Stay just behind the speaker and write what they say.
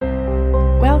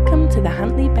to the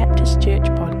Huntley Baptist Church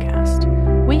podcast.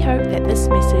 We hope that this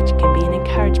message can be an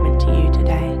encouragement to you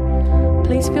today.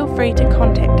 Please feel free to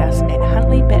contact us at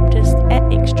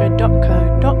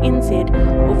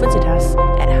huntleybaptist@extra.co.nz or visit us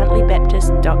at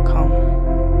huntleybaptist.com.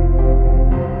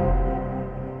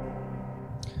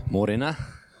 Morena.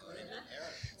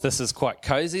 This is quite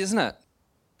cosy, isn't it?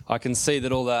 I can see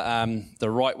that all the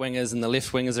right wingers and the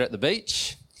left wingers are at the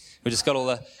beach. We just got all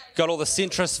the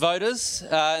centrist voters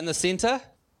in the centre.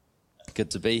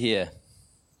 Good to be here.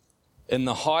 In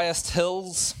the highest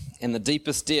hills and the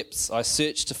deepest depths, I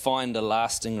searched to find a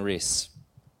lasting rest.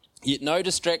 Yet no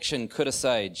distraction could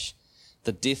assuage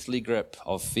the deathly grip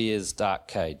of fear's dark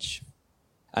cage.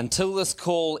 Until this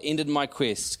call ended my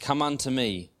quest, come unto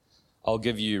me, I'll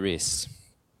give you rest.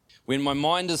 When my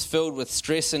mind is filled with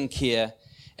stress and care,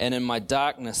 and in my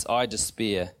darkness I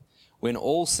despair, when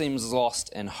all seems lost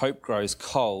and hope grows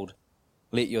cold,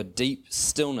 let your deep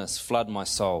stillness flood my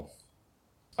soul.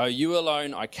 O you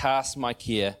alone I cast my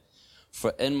care, for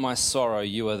in my sorrow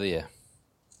you are there.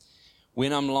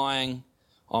 When I'm lying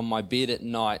on my bed at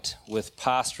night, with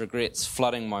past regrets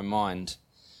flooding my mind,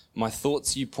 my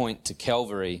thoughts you point to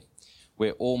Calvary,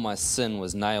 where all my sin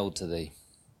was nailed to thee.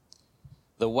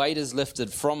 The weight is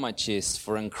lifted from my chest,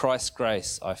 for in Christ's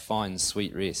grace I find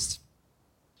sweet rest.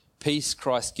 Peace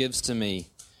Christ gives to me,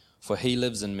 for he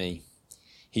lives in me.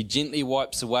 He gently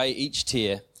wipes away each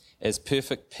tear, as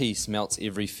perfect peace melts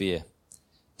every fear.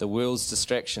 The world's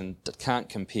distraction can't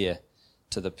compare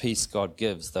to the peace God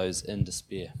gives those in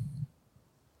despair.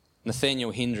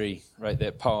 Nathaniel Henry wrote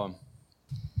that poem.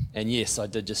 And yes, I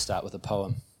did just start with a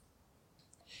poem.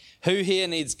 Who here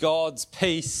needs God's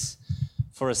peace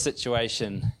for a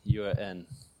situation you are in?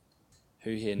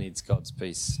 Who here needs God's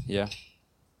peace? Yeah.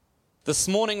 This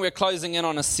morning we're closing in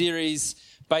on a series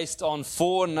based on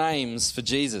 4 names for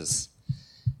Jesus.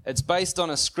 It's based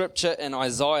on a scripture in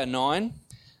Isaiah 9,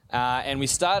 and we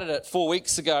started it 4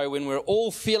 weeks ago when we were all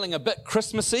feeling a bit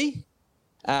Christmassy,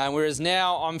 whereas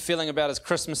now I'm feeling about as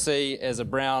Christmassy as a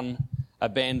brown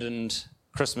abandoned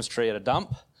Christmas tree at a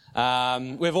dump.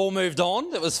 We've all moved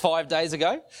on. It was 5 days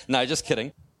ago. No, just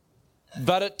kidding.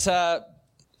 But I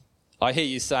hear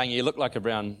you saying you look like a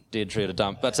brown dead tree at a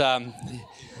dump, but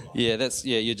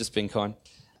you're just being kind.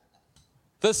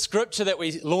 This scripture that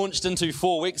we launched into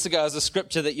 4 weeks ago is a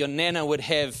scripture that your nana would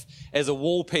have as a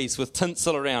wall piece with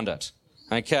tinsel around it,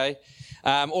 okay?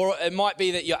 Or it might be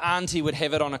that your auntie would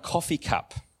have it on a coffee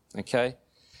cup, okay?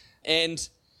 And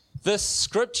this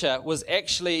scripture was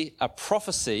actually a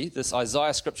prophecy. This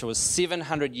Isaiah scripture was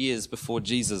 700 years before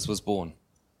Jesus was born,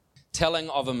 telling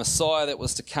of a Messiah that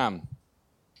was to come.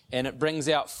 And it brings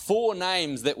out 4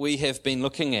 names that we have been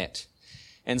looking at.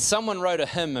 And someone wrote a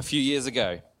hymn a few years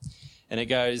ago. And it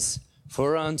goes,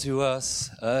 for unto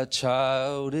us a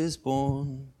child is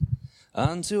born,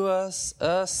 unto us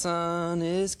a son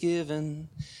is given,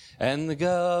 and the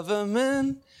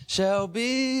government shall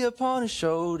be upon his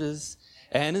shoulders,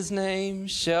 and his name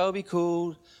shall be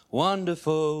called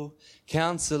Wonderful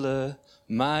Counselor,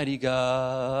 Mighty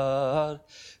God,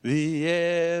 the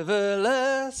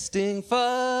everlasting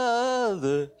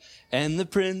Father, and the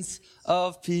Prince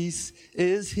of Peace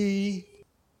is he.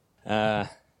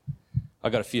 I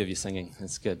got a few of you singing.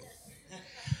 That's good.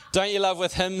 Don't you love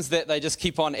with hymns that they just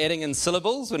keep on adding in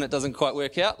syllables when it doesn't quite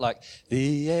work out? Like,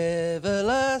 the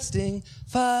everlasting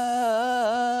Father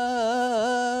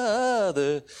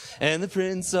and the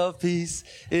Prince of Peace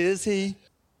is he.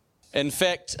 In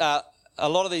fact, a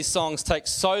lot of these songs take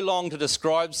so long to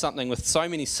describe something with so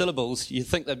many syllables, you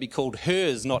think they'd be called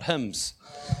hers, not hymns.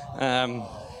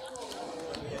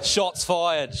 Shots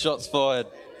fired.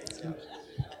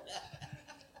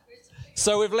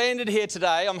 So we've landed here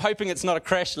today. I'm hoping it's not a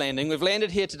crash landing. We've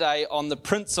landed here today on the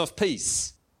Prince of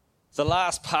Peace, the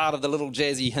last part of the little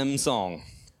jazzy hymn song.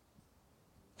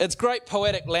 It's great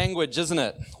poetic language, isn't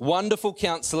it? Wonderful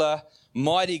Counselor,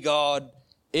 Mighty God,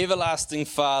 Everlasting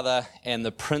Father, and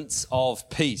the Prince of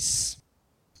Peace.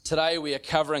 Today we are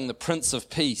covering the Prince of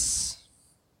Peace.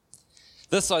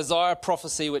 This Isaiah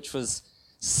prophecy, which was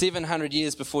 700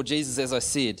 years before Jesus, as I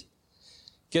said,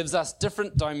 gives us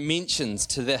different dimensions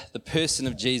to the person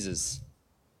of Jesus.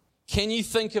 Can you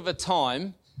think of a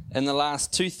time in the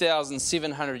last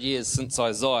 2,700 years since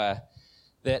Isaiah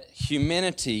that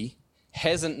humanity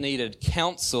hasn't needed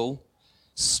counsel,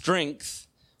 strength,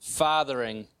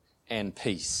 fathering, and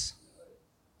peace?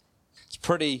 It's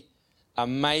pretty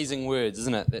amazing words,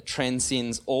 isn't it? That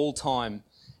transcends all time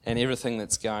and everything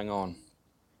that's going on.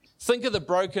 Think of the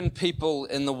broken people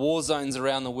in the war zones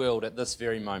around the world at this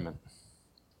very moment.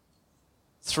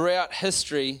 Throughout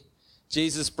history,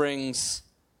 Jesus brings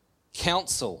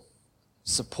counsel,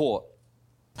 support,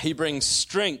 He brings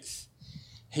strength.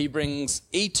 He brings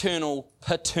eternal,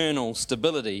 paternal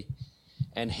stability.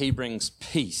 And he brings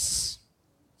peace.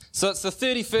 So it's the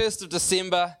 31st of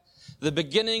December, the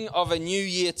beginning of a new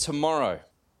year tomorrow.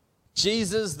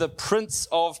 Jesus, the Prince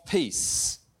of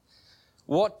Peace.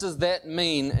 What does that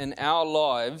mean in our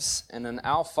lives and in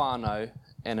our whānau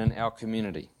and in our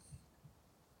community?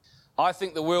 I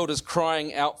think the world is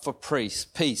crying out for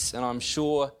peace, and I'm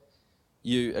sure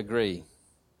you agree.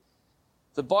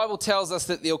 The Bible tells us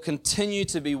that there will continue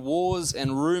to be wars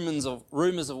and rumors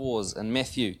of wars in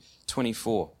Matthew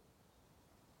 24.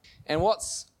 And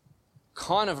what's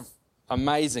kind of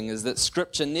amazing is that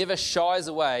Scripture never shies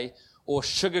away or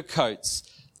sugarcoats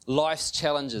life's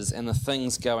challenges and the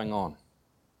things going on.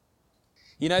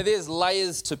 You know, there's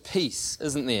layers to peace,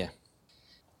 isn't there?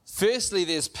 Firstly,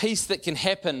 there's peace that can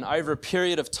happen over a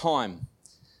period of time.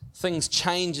 Things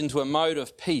change into a mode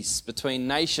of peace between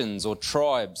nations or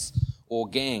tribes or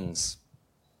gangs.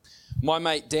 My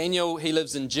mate Daniel, he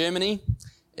lives in Germany,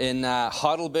 in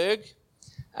Heidelberg,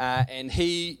 and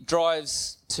he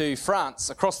drives to France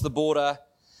across the border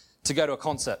to go to a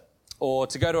concert or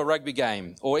to go to a rugby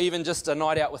game or even just a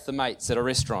night out with the mates at a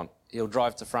restaurant he'll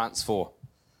drive to France for.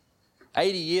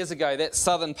 80 years ago, that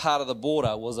southern part of the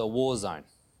border was a war zone.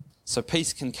 So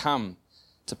peace can come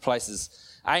to places.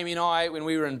 Amy and I, when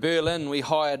we were in Berlin, we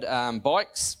hired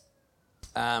bikes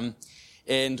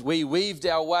and we weaved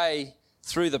our way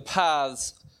through the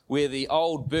paths where the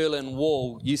old Berlin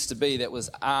Wall used to be, that was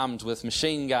armed with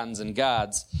machine guns and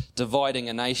guards, dividing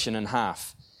a nation in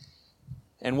half.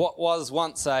 And what was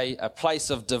once a place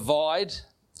of divide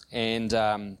and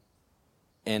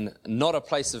not a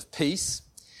place of peace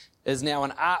is now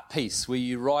an art piece where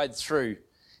you ride through,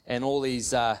 and all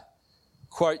these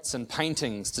quotes and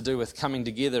paintings to do with coming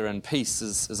together and peace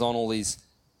is on all these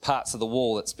parts of the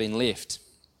wall that's been left.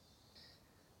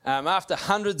 After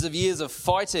hundreds of years of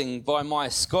fighting by my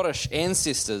Scottish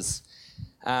ancestors,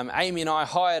 Amy and I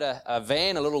hired a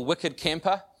van, a little wicked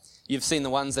camper. You've seen the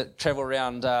ones that travel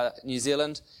around New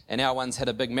Zealand, and our ones had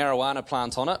a big marijuana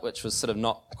plant on it, which was sort of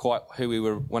not quite who we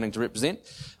were wanting to represent.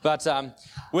 But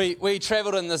we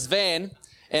travelled in this van,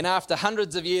 and after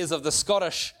hundreds of years of the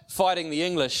Scottish fighting the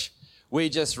English, we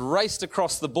just raced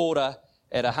across the border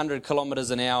at 100 kilometres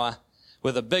an hour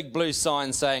with a big blue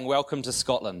sign saying, "Welcome to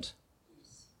Scotland."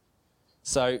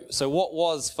 So what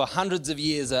was for hundreds of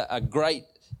years a great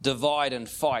divide and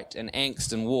fight and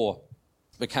angst and war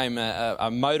became a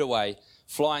motorway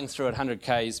flying through at 100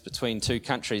 k's between two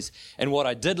countries. And what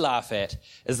I did laugh at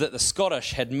is that the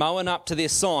Scottish had mown up to their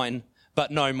sign,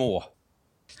 but no more.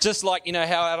 Just like, you know,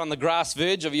 how out on the grass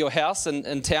verge of your house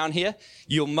in town here,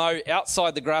 you'll mow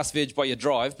outside the grass verge by your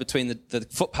drive between the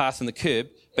footpath and the curb,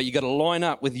 but you got to line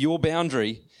up with your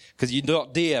boundary because you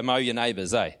don't dare mow your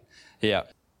neighbours, eh? Yeah.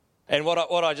 And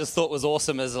what I just thought was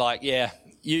awesome is like, yeah,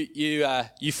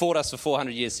 you fought us for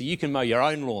 400 years, so you can mow your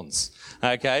own lawns,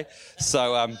 okay?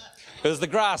 So it was the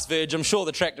grass verge. I'm sure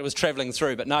the tractor was travelling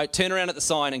through, but no, turn around at the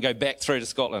sign and go back through to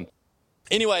Scotland.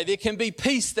 Anyway, there can be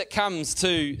peace that comes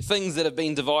to things that have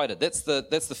been divided. That's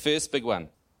the first big one.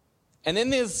 And then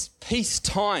there's peace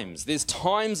times. There's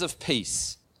times of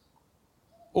peace.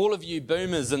 All of you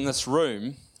boomers in this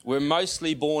room were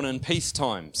mostly born in peace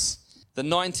times. The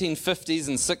 1950s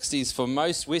and 60s for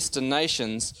most Western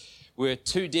nations were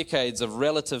 2 decades of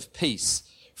relative peace,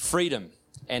 freedom,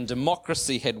 and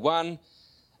democracy had won.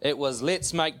 It was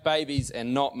let's make babies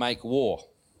and not make war.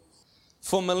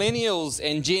 For millennials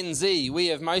and Gen Z, we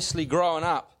have mostly grown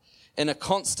up in a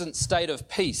constant state of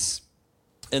peace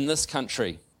in this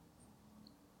country.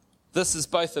 This is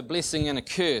both a blessing and a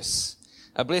curse.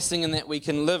 A blessing in that we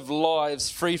can live lives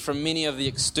free from many of the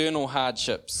external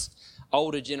hardships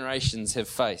older generations have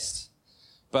faced,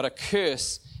 but a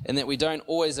curse in that we don't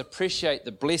always appreciate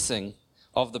the blessing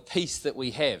of the peace that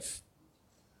we have.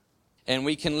 And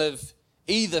we can live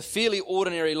either fairly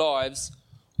ordinary lives,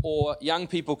 or young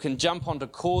people can jump onto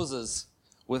causes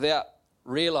without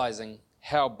realizing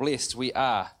how blessed we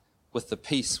are with the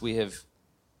peace we have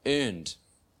earned.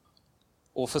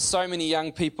 Or for so many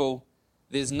young people,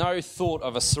 there's no thought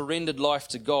of a surrendered life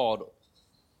to God,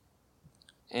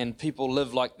 and people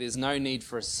live like there's no need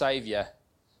for a saviour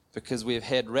because we've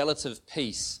had relative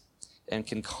peace and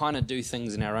can kind of do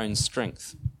things in our own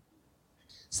strength.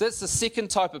 So that's the second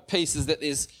type of peace, is that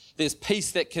there's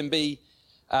peace that can be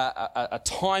a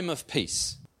time of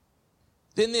peace.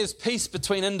 Then there's peace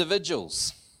between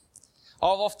individuals.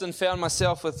 I've often found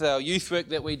myself with our youth work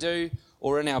that we do,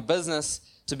 or in our business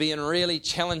to be in really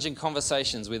challenging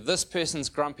conversations where this person's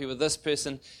grumpy with this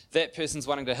person, that person's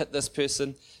wanting to hit this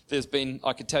person. There's been,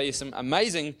 I could tell you some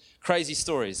amazing, crazy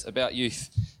stories about youth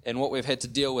and what we've had to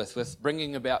deal with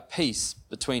bringing about peace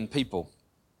between people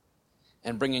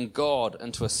and bringing God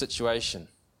into a situation.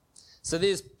 So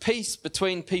there's peace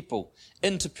between people,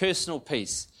 interpersonal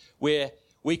peace, where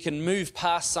we can move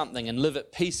past something and live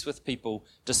at peace with people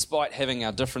despite having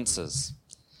our differences.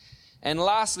 And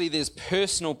lastly, there's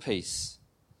personal peace.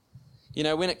 You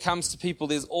know, when it comes to people,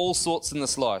 there's all sorts in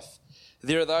this life.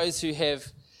 There are those who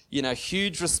have,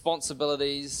 huge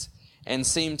responsibilities and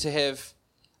seem to have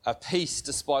a peace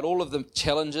despite all of the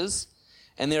challenges.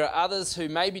 And there are others who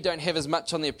maybe don't have as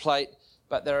much on their plate,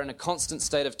 but they're in a constant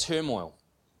state of turmoil.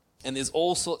 And there's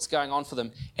all sorts going on for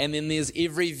them. And then there's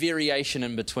every variation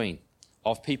in between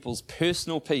of people's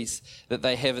personal peace that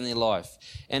they have in their life.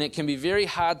 And it can be very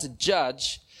hard to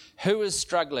judge who is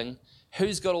struggling,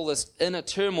 who's got all this inner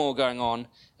turmoil going on,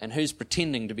 and who's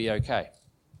pretending to be okay.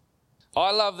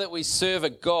 I love that we serve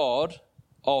a God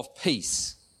of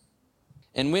peace.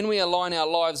 And when we align our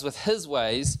lives with His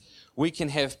ways, we can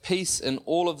have peace in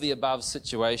all of the above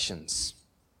situations.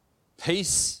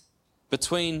 Peace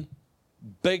between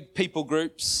big people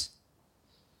groups.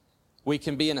 We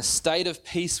can be in a state of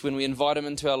peace when we invite Him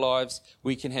into our lives.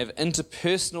 We can have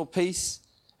interpersonal peace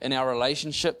in our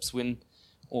relationships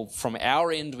or from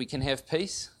our end, we can have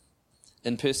peace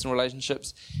in personal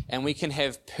relationships. And we can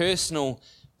have personal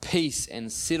peace and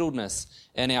settledness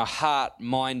in our heart,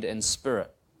 mind, and spirit.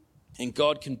 And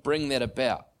God can bring that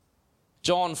about.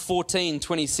 John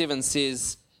 14:27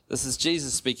 says, this is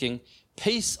Jesus speaking,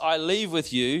 "Peace I leave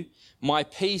with you, my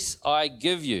peace I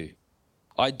give you.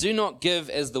 I do not give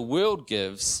as the world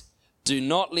gives. Do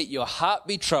not let your heart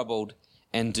be troubled,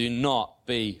 and do not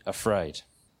be afraid."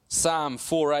 Psalm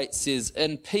 4:8 says,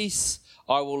 "In peace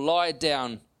I will lie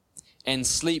down and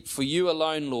sleep, for you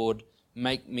alone, Lord,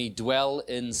 make me dwell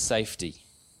in safety."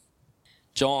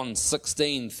 John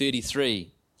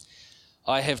 16:33,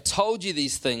 "I have told you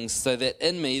these things so that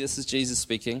in me," this is Jesus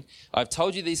speaking, "I've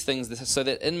told you these things so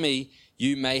that in me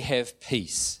you may have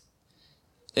peace.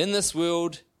 In this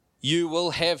world you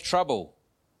will have trouble,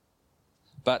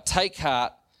 but take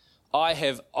heart, I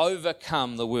have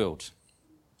overcome the world."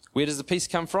 Where does the peace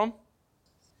come from?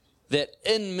 That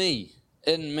in me,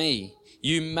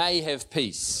 you may have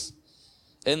peace.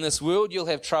 In this world you'll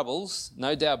have troubles,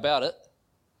 no doubt about it,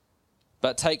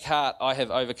 but take heart, I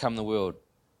have overcome the world.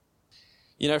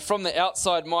 From the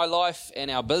outside, my life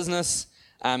and our business,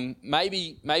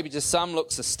 maybe to some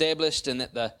looks established and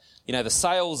that the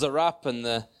sails are up and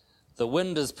the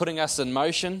wind is putting us in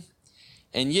motion.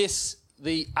 And yes,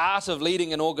 the art of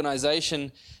leading an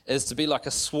organization is to be like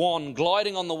a swan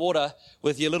gliding on the water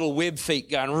with your little web feet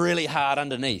going really hard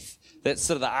underneath. That's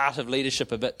sort of the art of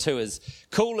leadership a bit too, is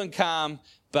cool and calm,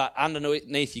 but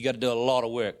underneath you got to do a lot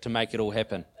of work to make it all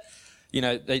happen.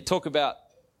 They talk about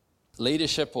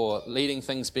leadership or leading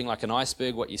things being like an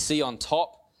iceberg, what you see on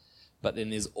top, but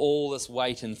then there's all this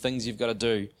weight and things you've got to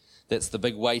do. That's the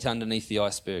big weight underneath the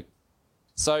iceberg.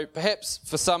 So perhaps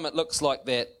for some it looks like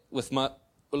that with my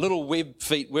little web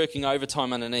feet working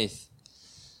overtime underneath.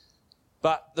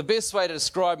 But the best way to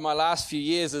describe my last few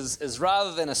years is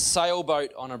rather than a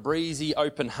sailboat on a breezy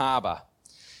open harbour,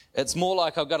 it's more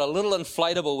like I've got a little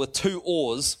inflatable with 2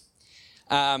 oars,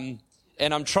 and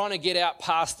I'm trying to get out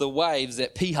past the waves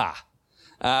at Piha.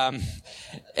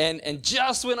 And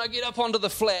just when I get up onto the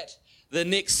flat, the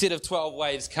next set of 12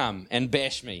 waves come and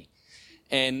bash me.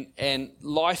 And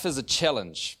life is a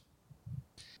challenge.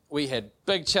 We had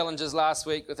big challenges last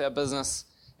week with our business,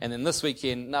 and then this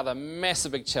weekend, another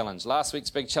massive big challenge. Last week's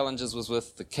big challenges was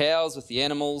with the cows, with the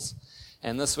animals,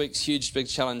 and this week's huge big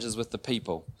challenges with the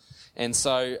people. And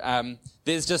so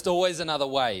there's just always another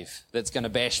wave that's going to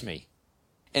bash me.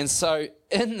 And so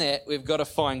in that, we've got to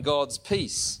find God's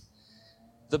peace.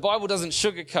 The Bible doesn't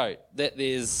sugarcoat that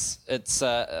it's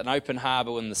an open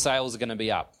harbour when the sails are going to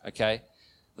be up, okay?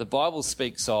 The Bible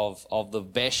speaks of the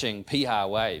bashing Piha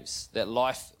waves, that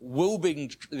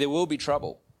there will be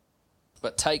trouble.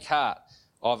 But take heart,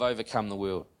 I've overcome the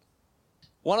world.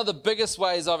 One of the biggest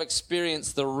ways I've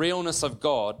experienced the realness of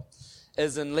God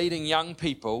is in leading young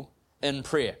people in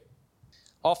prayer.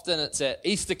 Often it's at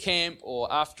Easter camp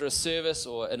or after a service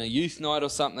or in a youth night or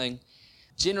something,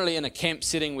 generally in a camp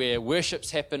setting where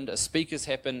worship's happened, a speaker's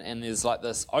happened, and there's like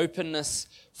this openness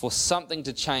for something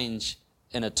to change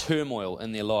in a turmoil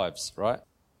in their lives, right?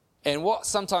 And what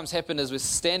sometimes happens is we're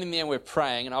standing there and we're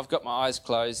praying, and I've got my eyes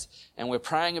closed, and we're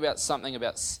praying about something,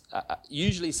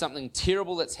 usually something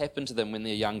terrible that's happened to them when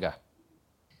they're younger.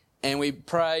 And we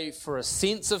pray for a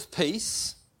sense of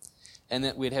peace and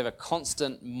that we'd have a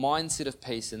constant mindset of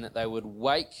peace, and that they would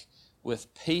wake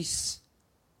with peace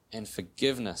and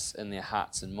forgiveness in their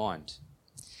hearts and mind.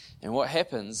 And what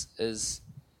happens is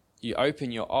you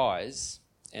open your eyes,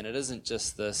 and it isn't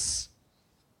just this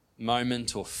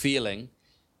moment or feeling.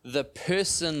 The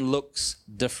person looks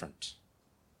different.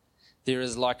 There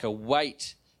is like a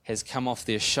weight has come off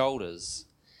their shoulders,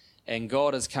 and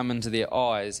God has come into their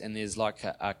eyes, and there's like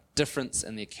a difference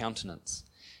in their countenance.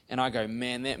 And I go,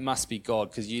 man, that must be God,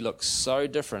 because you look so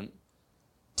different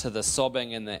to the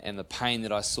sobbing and the pain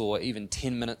that I saw even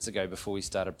 10 minutes ago before we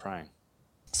started praying.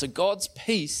 So God's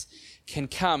peace can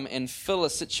come and fill a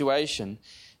situation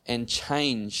and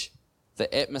change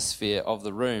the atmosphere of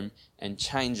the room and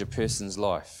change a person's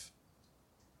life.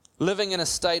 Living in a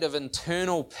state of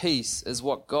internal peace is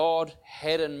what God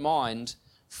had in mind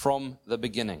from the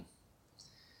beginning.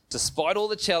 Despite all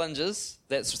the challenges,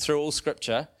 that's through all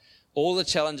Scripture, all the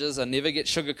challenges are never get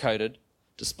sugar-coated.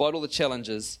 Despite all the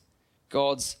challenges,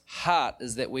 God's heart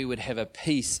is that we would have a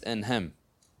peace in Him.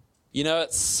 You know,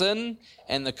 it's sin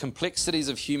and the complexities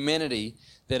of humanity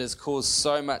that has caused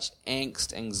so much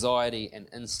angst, anxiety, and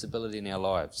instability in our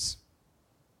lives.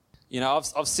 You know,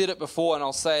 I've said it before and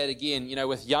I'll say it again. You know,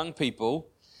 with young people,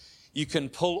 you can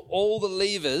pull all the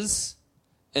levers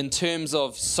in terms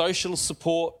of social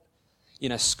support, you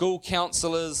know, school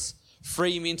counsellors,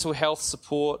 free mental health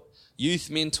support, youth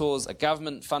mentors, a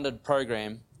government-funded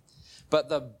program. But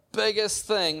the biggest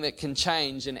thing that can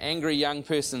change an angry young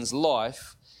person's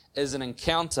life is an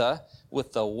encounter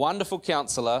with the wonderful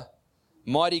counsellor,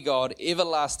 mighty God,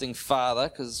 everlasting Father,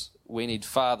 because we need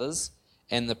fathers,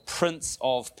 and the Prince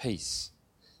of Peace.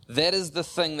 That is the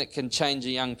thing that can change a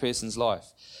young person's life.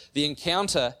 The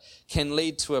encounter can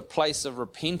lead to a place of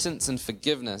repentance and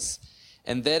forgiveness,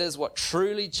 and that is what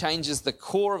truly changes the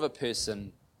core of a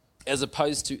person, as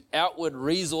opposed to outward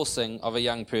resourcing of a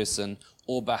young person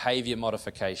or behaviour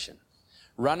modification.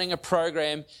 Running a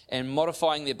program and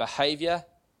modifying their behaviour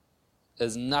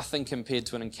is nothing compared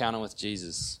to an encounter with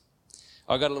Jesus.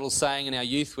 I got a little saying in our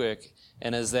youth work,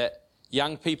 and is that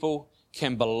young people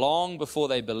can belong before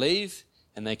they believe,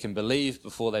 and they can believe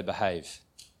before they behave.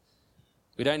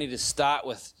 We don't need to start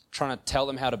with trying to tell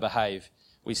them how to behave.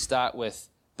 We start with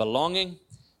belonging,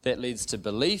 that leads to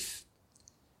belief,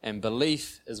 and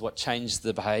belief is what changes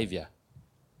the behaviour.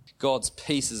 God's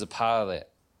peace is a part of that.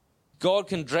 God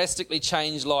can drastically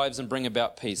change lives and bring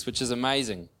about peace, which is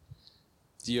amazing.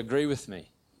 Do you agree with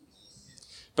me?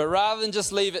 But rather than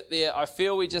just leave it there, I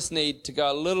feel we just need to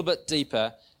go a little bit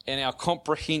deeper in our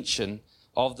comprehension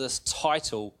of this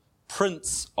title,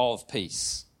 Prince of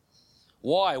Peace.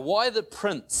 Why? Why the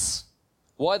Prince?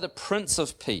 Why the Prince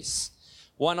of Peace?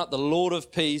 Why not the Lord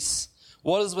of Peace?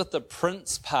 What is with the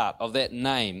Prince part of that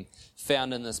name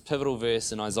found in this pivotal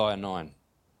verse in Isaiah 9?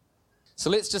 So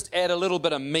let's just add a little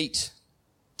bit of meat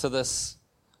to this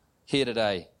here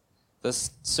today.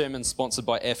 This sermon sponsored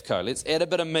by AFCO. Let's add a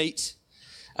bit of meat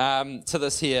to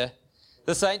this here.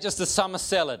 This ain't just a summer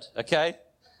salad, okay?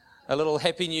 A little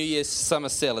Happy New Year summer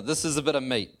salad. This is a bit of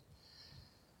meat.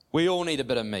 We all need a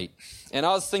bit of meat. And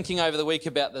I was thinking over the week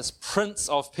about this Prince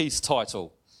of Peace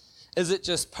title. Is it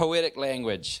just poetic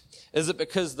language? Is it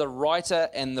because the writer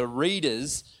and the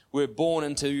readers were born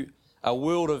into a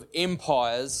world of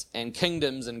empires and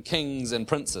kingdoms and kings and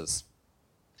princes?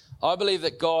 I believe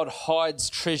that God hides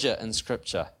treasure in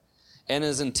Scripture and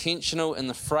is intentional in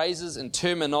the phrases and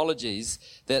terminologies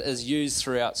that is used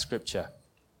throughout Scripture.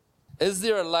 Is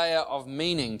there a layer of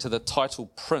meaning to the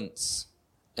title Prince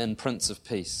in Prince of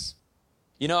Peace?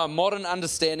 You know, a modern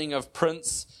understanding of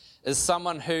prince is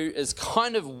someone who is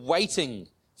kind of waiting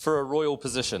for a royal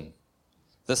position.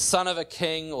 The son of a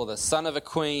king or the son of a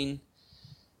queen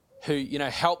who, you know,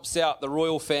 helps out the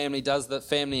royal family, does the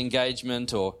family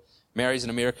engagement, or marries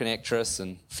an American actress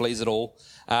and flees it all.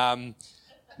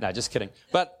 No, just kidding.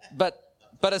 But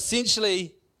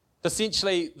essentially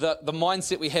the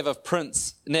mindset we have of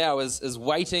prince now is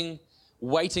waiting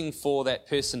for that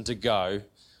person to go,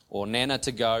 or nana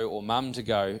to go, or mum to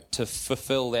go, to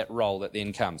fulfill that role that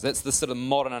then comes. That's the sort of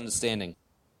modern understanding.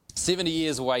 70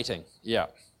 years waiting, yeah.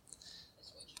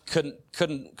 Couldn't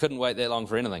wait that long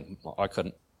for anything. I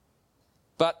couldn't.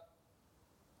 But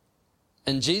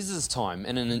in Jesus' time,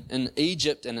 and in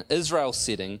Egypt and in Israel's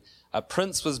setting, a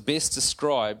prince was best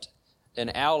described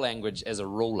in our language as a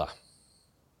ruler.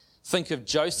 Think of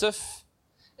Joseph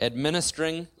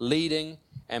administering, leading,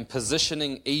 and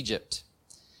positioning Egypt.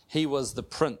 He was the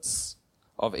prince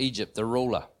of Egypt, the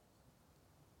ruler.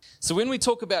 So when we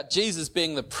talk about Jesus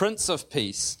being the Prince of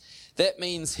Peace, that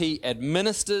means he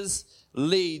administers,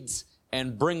 leads,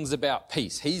 and brings about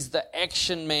peace. He's the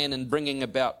action man in bringing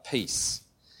about peace.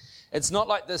 It's not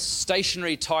like this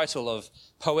stationary title of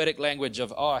poetic language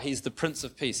of, oh, he's the Prince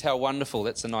of Peace. How wonderful.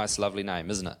 That's a nice, lovely name,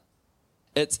 isn't it?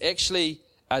 It's actually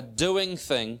a doing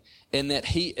thing in that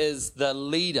he is the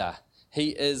leader. He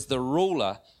is the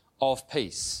ruler of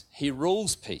peace. He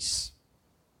rules peace.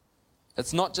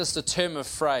 It's not just a term of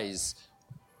phrase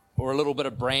or a little bit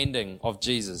of branding of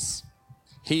Jesus.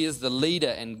 He is the leader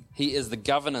and he is the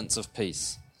governance of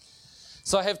peace.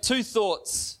 So I have two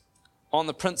thoughts on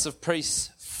the Prince of Peace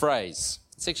phrase.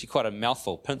 It's actually quite a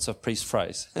mouthful, Prince of Peace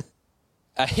phrase.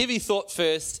 A heavy thought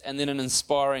first and then an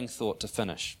inspiring thought to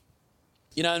finish.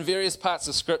 You know, in various parts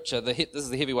of Scripture, this is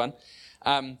the heavy one,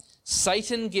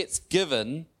 Satan gets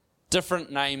given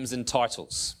different names and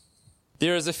titles.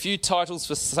 There is a few titles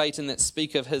for Satan that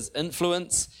speak of his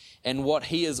influence and what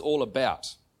he is all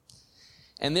about.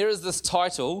 And there is this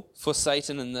title for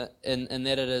Satan in that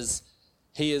it is,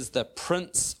 he is the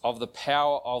prince of the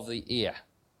power of the air.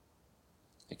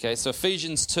 Okay, so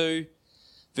Ephesians 2,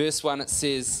 verse 1, it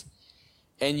says,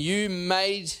 he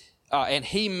made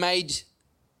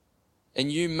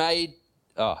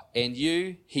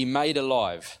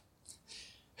alive,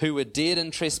 who were dead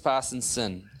in trespass and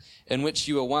sin, in which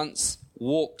you were once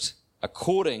walked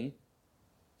according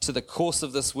to the course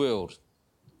of this world,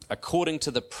 according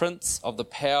to the prince of the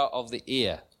power of the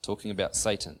air, talking about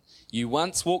Satan. You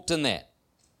once walked in that.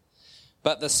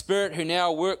 But the Spirit who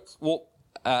now works in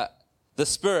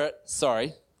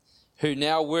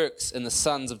the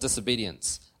sons of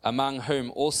disobedience, among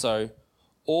whom also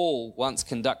all once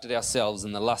conducted ourselves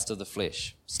in the lust of the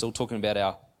flesh. Still talking about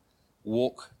our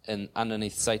walk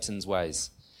underneath Satan's ways,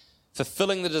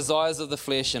 fulfilling the desires of the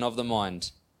flesh and of the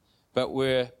mind, but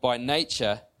were by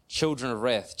nature children of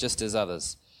wrath, just as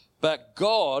others. But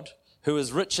God, who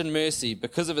is rich in mercy,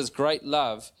 because of his great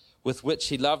love with which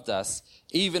he loved us,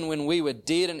 even when we were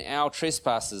dead in our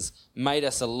trespasses, made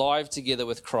us alive together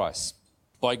with Christ.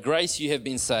 By grace you have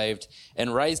been saved,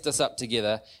 and raised us up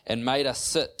together, and made us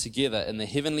sit together in the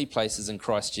heavenly places in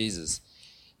Christ Jesus,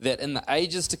 that in the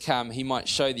ages to come he might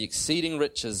show the exceeding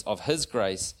riches of his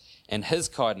grace and his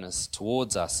kindness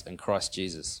towards us in Christ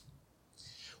Jesus.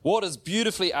 What is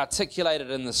beautifully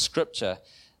articulated in the scripture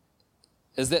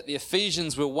is that the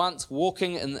Ephesians were once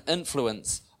walking in the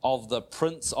influence of the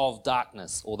prince of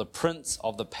darkness, or the prince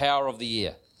of the power of the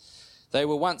air. They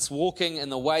were once walking in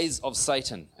the ways of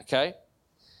Satan, okay?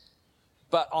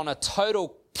 But on a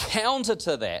total counter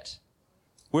to that,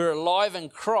 we're alive in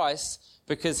Christ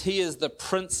because he is the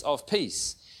Prince of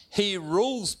Peace. He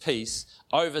rules peace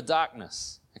over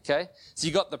darkness, okay? So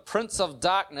you got the Prince of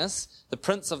Darkness, the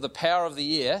Prince of the power of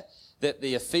the air that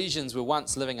the Ephesians were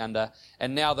once living under,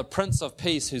 and now the Prince of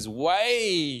Peace, who's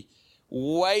way,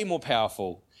 way more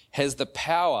powerful, has the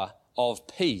power of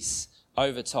peace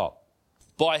over top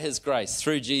by his grace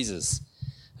through Jesus,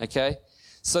 okay?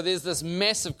 So there's this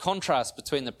massive contrast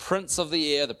between the Prince of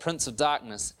the air, the Prince of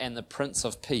Darkness, and the Prince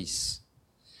of Peace.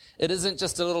 It isn't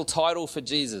just a little title for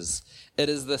Jesus. It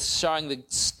is this showing the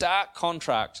stark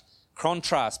contrast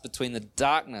between the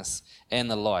darkness and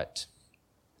the light.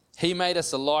 He made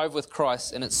us alive with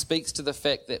Christ, and it speaks to the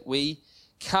fact that we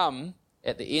come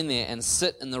at the end there and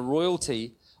sit in the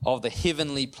royalty of the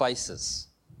heavenly places.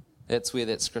 That's where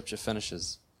that scripture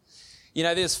finishes. You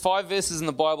know, there's 5 verses in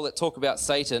the Bible that talk about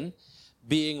Satan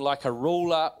being like a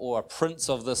ruler or a prince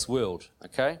of this world,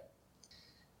 okay?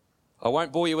 I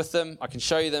won't bore you with them. I can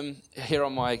show you them here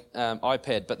on my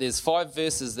iPad, but there's 5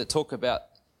 verses that talk about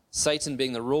Satan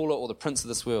being the ruler or the prince of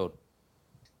this world.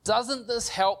 Doesn't this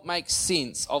help make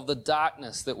sense of the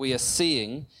darkness that we are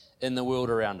seeing in the world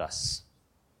around us?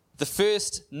 The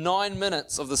first 9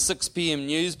 minutes of the 6 p.m.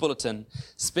 news bulletin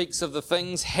speaks of the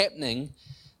things happening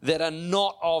that are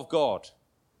not of God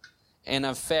and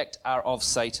in fact are of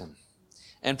Satan,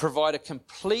 and provide a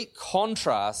complete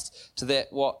contrast to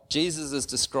that what Jesus has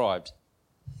described.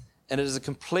 And it is a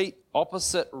complete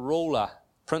opposite ruler,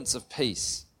 Prince of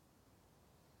Peace,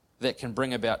 that can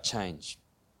bring about change.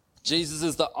 Jesus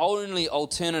is the only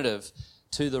alternative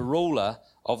to the ruler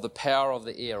of the power of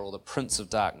the air, or the Prince of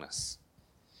Darkness.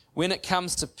 When it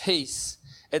comes to peace,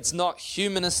 it's not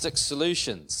humanistic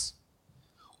solutions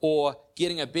or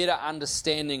getting a better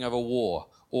understanding of a war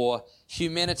or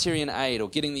humanitarian aid or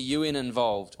getting the UN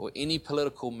involved or any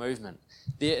political movement.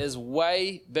 There is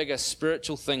way bigger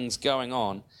spiritual things going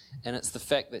on, and it's the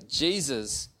fact that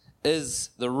Jesus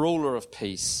is the ruler of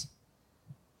peace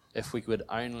if we would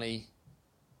only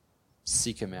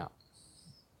seek him out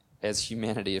as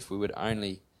humanity, if we would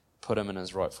only put him in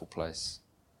his rightful place.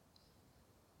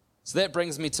 So that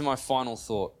brings me to my final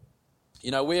thought. You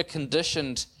know, we are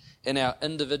conditioned in our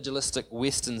individualistic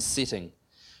Western setting.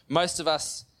 Most of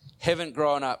us haven't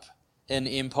grown up in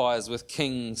empires with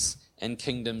kings and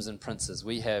kingdoms and princes.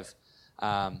 We have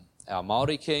our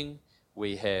Māori king,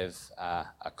 we have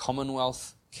a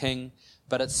Commonwealth king,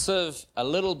 but it's sort of a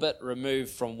little bit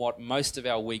removed from what most of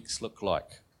our weeks look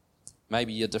like.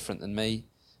 Maybe you're different than me.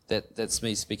 That's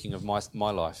me speaking of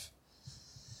my life.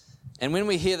 And when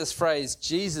we hear this phrase,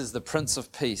 Jesus, the Prince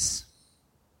of Peace,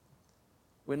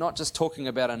 we're not just talking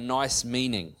about a nice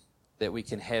meaning that we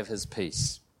can have his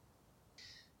peace.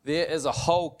 There is a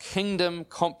whole kingdom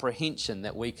comprehension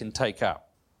that we can take up.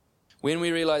 When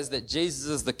we realize that Jesus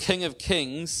is the King of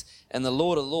Kings and the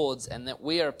Lord of Lords, and that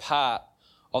we are a part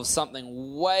of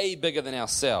something way bigger than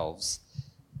ourselves,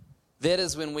 that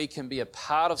is when we can be a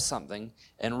part of something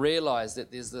and realize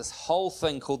that there's this whole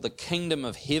thing called the kingdom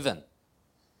of heaven.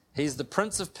 He's the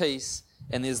Prince of Peace,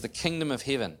 and there's the kingdom of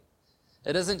heaven.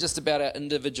 It isn't just about our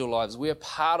individual lives. We are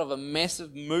part of a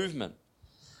massive movement.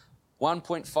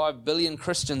 1.5 billion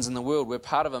Christians in the world. We're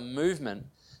part of a movement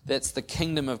that's the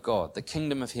kingdom of God, the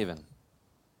kingdom of heaven.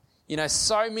 You know,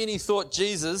 so many thought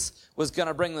Jesus was going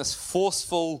to bring this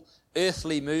forceful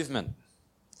earthly movement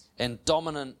and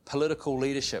dominant political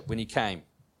leadership when he came.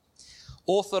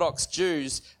 Orthodox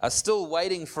Jews are still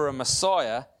waiting for a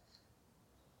Messiah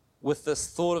with this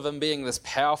thought of him being this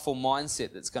powerful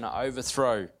mindset that's going to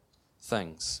overthrow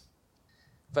things.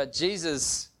 But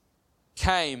Jesus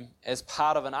came as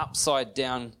part of an upside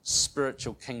down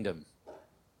spiritual kingdom.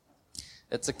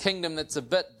 It's a kingdom that's a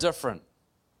bit different.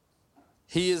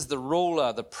 He is the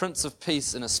ruler, the Prince of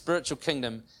Peace in a spiritual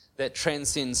kingdom that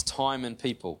transcends time and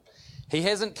people. He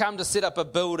hasn't come to set up a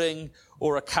building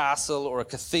or a castle or a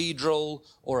cathedral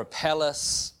or a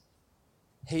palace.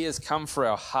 He has come for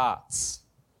our hearts.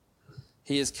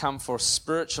 He has come for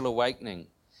spiritual awakening.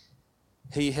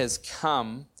 He has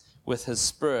come with his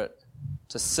Spirit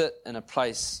to sit in a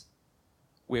place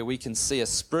where we can see a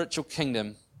spiritual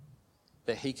kingdom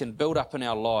that he can build up in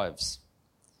our lives.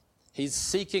 He's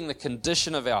seeking the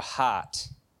condition of our heart,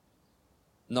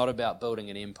 not about building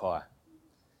an empire.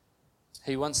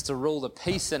 He wants to rule the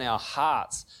peace in our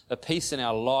hearts, the peace in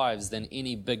our lives, than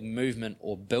any big movement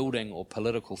or building or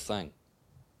political thing.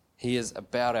 He is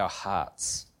about our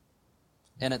hearts.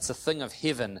 And it's a thing of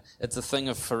heaven. It's a thing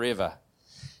of forever.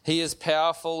 He is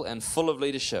powerful and full of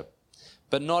leadership,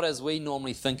 but not as we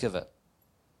normally think of it.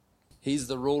 He's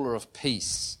the ruler of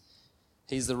peace.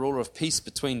 He's the ruler of peace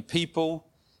between people,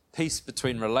 peace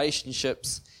between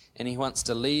relationships, and he wants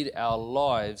to lead our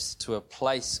lives to a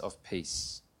place of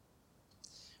peace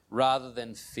rather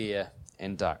than fear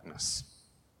and darkness.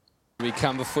 We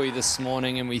come before you this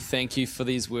morning and we thank you for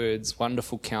these words,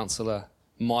 wonderful Counselor,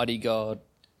 mighty God,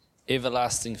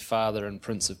 everlasting Father and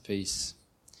Prince of Peace.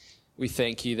 We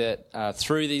thank you that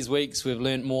through these weeks we've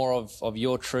learned more of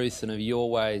your truth and of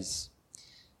your ways.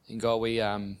 And God, we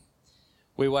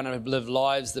want to live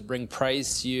lives that bring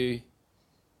praise to you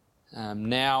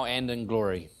now and in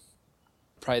glory.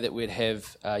 Pray that we'd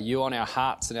have you on our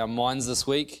hearts and our minds this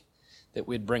week, that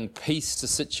we'd bring peace to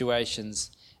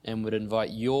situations and would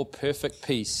invite your perfect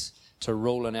peace to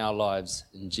rule in our lives.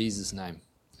 In Jesus' name,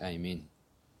 amen.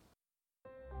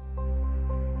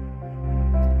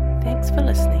 Thanks for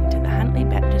listening to the Huntley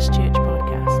Baptist Church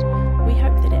podcast. We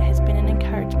hope that it has been an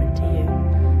encouragement to you.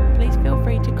 Please feel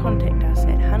free to contact us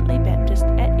at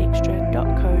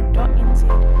huntleybaptist@extra.co.nz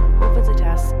or visit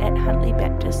us at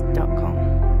huntleybaptist.com.